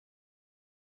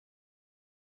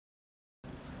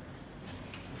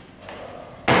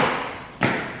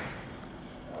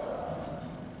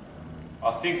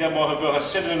think that might have got a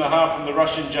 7.5 from the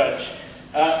Russian judge.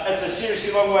 That's a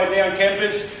seriously long way down,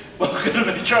 campers. Welcome to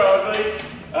Metro RV,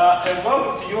 and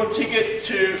welcome to your ticket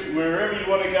to wherever you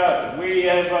want to go. We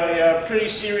have a pretty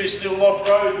serious little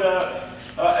off-road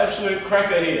absolute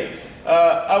cracker here.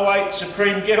 08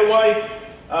 Supreme Getaway.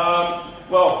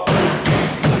 Well,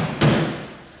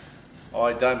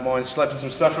 I don't mind slapping some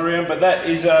stuff around, but that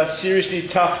is seriously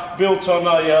tough, built on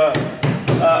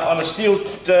a steel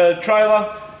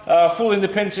trailer, full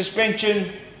independent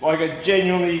suspension, like a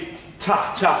genuinely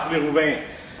tough little van.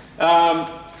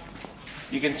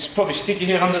 You can probably stick your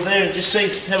head under there and just see,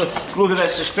 have a look at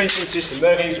that suspension system.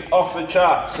 That is off the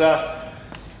charts.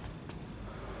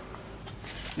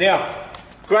 Now,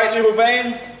 great little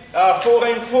van,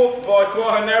 14 foot by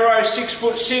quite a narrow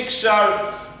 6'6",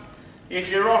 so if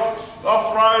you're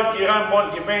off-road, you don't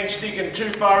want your van sticking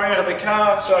too far out of the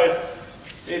car, so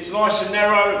it's nice and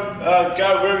narrow,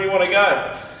 go wherever you want to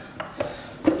go.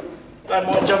 Don't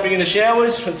mind jumping in the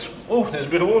showers. Oh, there's a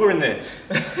bit of water in there.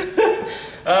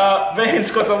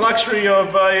 Van's got the luxury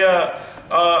of a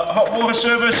hot water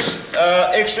service,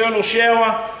 external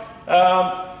shower,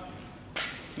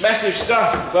 massive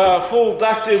stuff, full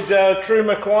ducted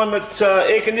Truma climate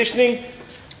air conditioning.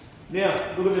 Now,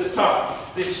 look at this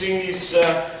top. This thing is,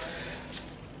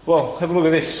 well, have a look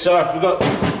at this. So, we've got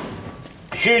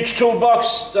a huge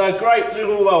toolbox, great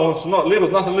little, well, not little,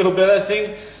 nothing little about that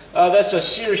thing. That's a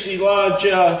seriously large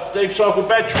deep cycle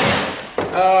battery.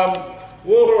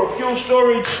 Water or fuel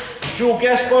storage, dual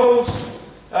gas bottles,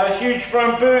 huge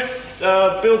front boot,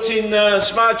 built-in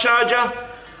smart charger.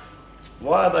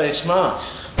 Why are they smart?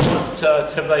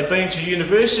 Have they been to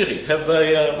university? Have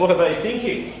they? What are they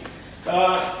thinking?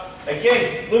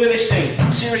 Again, look at this thing,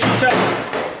 seriously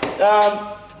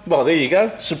tough. Well, there you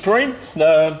go, Supreme.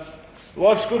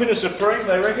 Life's good in a Supreme,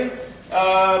 they reckon.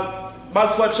 Mud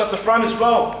flaps up the front as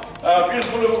well.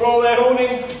 Beautiful little roll-out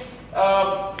awning.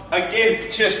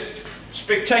 Again, just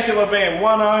spectacular van.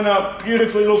 One owner,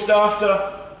 beautifully looked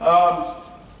after.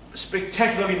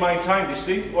 Spectacularly maintained, this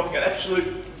thing. Like an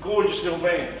absolute gorgeous little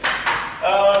van.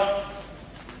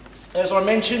 As I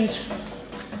mentioned,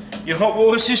 your hot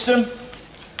water system.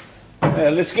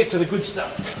 Let's get to the good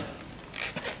stuff.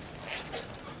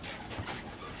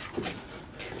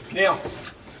 Now,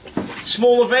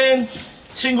 smaller van,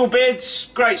 single beds,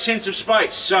 great sense of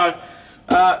space. So,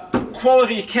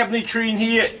 quality cabinetry in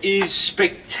here is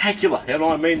spectacular, and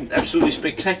I mean absolutely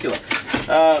spectacular.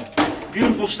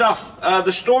 Beautiful stuff.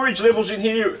 The storage levels in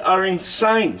here are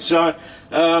insane. So,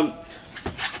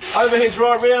 overheads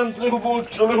right round, a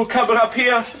little cupboard up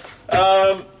here.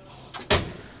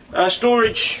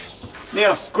 Storage.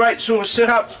 Now, great sort of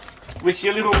setup with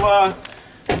your little.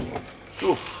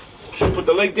 Just put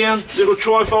the leg down. Little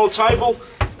trifold table.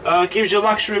 Gives you the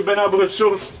luxury of being able to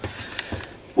sort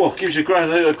of, well, gives you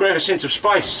a greater sense of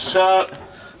space.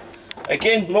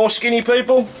 Again, more skinny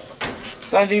people,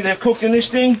 don't think they've cooked in this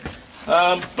thing,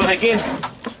 but again,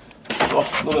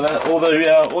 oh, look at that,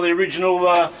 all the original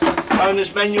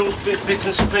owner's manuals,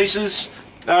 bits and pieces.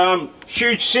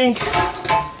 Huge sink.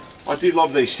 I do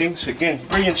love these things. Again,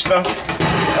 brilliant stuff.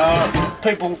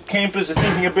 People, campers, are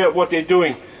thinking about what they're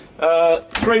doing.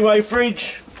 Three-way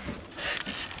fridge.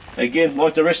 Again,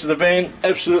 like the rest of the van,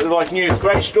 absolutely like new.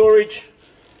 Great storage.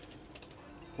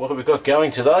 What have we got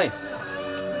going today?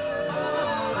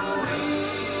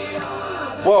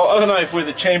 Well, I don't know if we're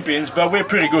the champions, but we're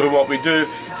pretty good at what we do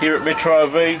here at Metro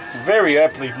RV. Very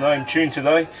aptly named tune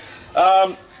today.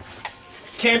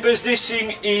 Campers, this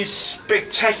thing is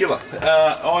spectacular.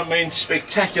 I mean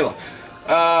spectacular.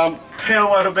 Power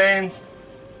loader van.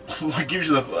 It gives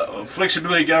you the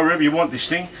flexibility to go wherever you want this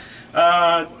thing.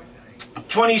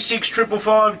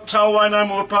 26,555 towaway, no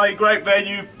more to pay, great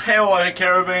value, power loader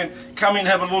caravan. Come in,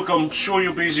 have a look, I'm sure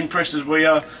you'll be as impressed as we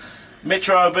are.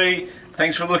 Metro RV,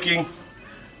 thanks for looking.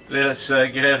 Let's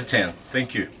get out of town.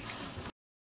 Thank you.